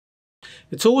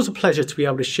It's always a pleasure to be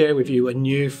able to share with you a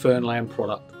new Fernland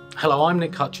product. Hello, I'm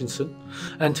Nick Hutchinson,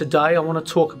 and today I want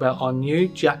to talk about our new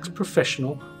Jack's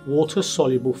Professional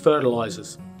water-soluble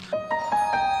fertilisers.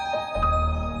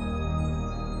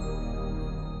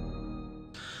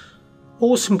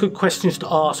 Always some good questions to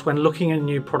ask when looking at a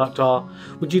new product are: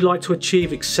 would you like to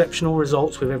achieve exceptional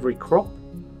results with every crop?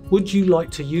 Would you like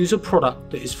to use a product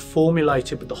that is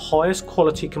formulated with the highest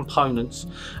quality components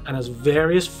and has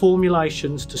various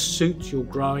formulations to suit your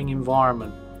growing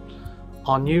environment?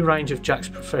 Our new range of Jack's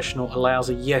Professional allows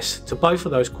a yes to both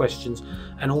of those questions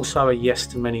and also a yes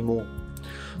to many more.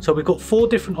 So we've got 4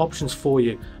 different options for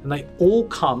you, and they all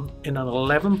come in an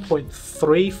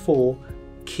 11.34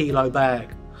 kilo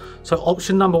bag. So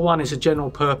option number 1 is a general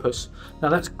purpose. Now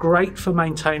that's great for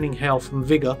maintaining health and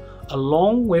vigour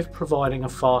along with providing a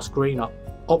fast green up.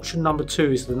 Option number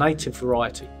 2 is the native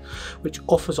variety, which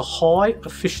offers a high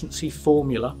efficiency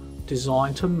formula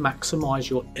designed to maximise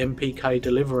your NPK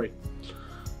delivery.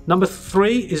 Number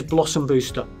 3 is Blossom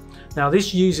Booster. Now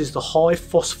this uses the high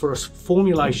phosphorus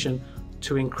formulation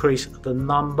to increase the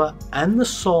number and the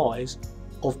size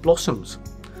of blossoms.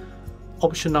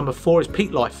 Option number 4 is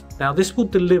Peat Life. Now this will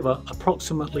deliver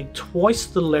approximately twice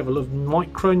the level of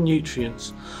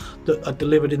micronutrients that are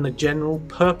delivered in the general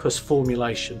purpose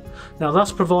formulation, now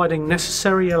thus providing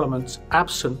necessary elements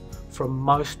absent from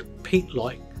most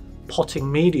peat-like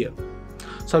potting media.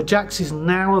 So Jack's is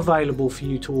now available for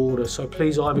you to order, so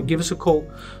please either give us a call,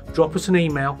 drop us an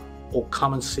email, or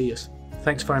come and see us.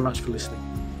 Thanks very much for listening.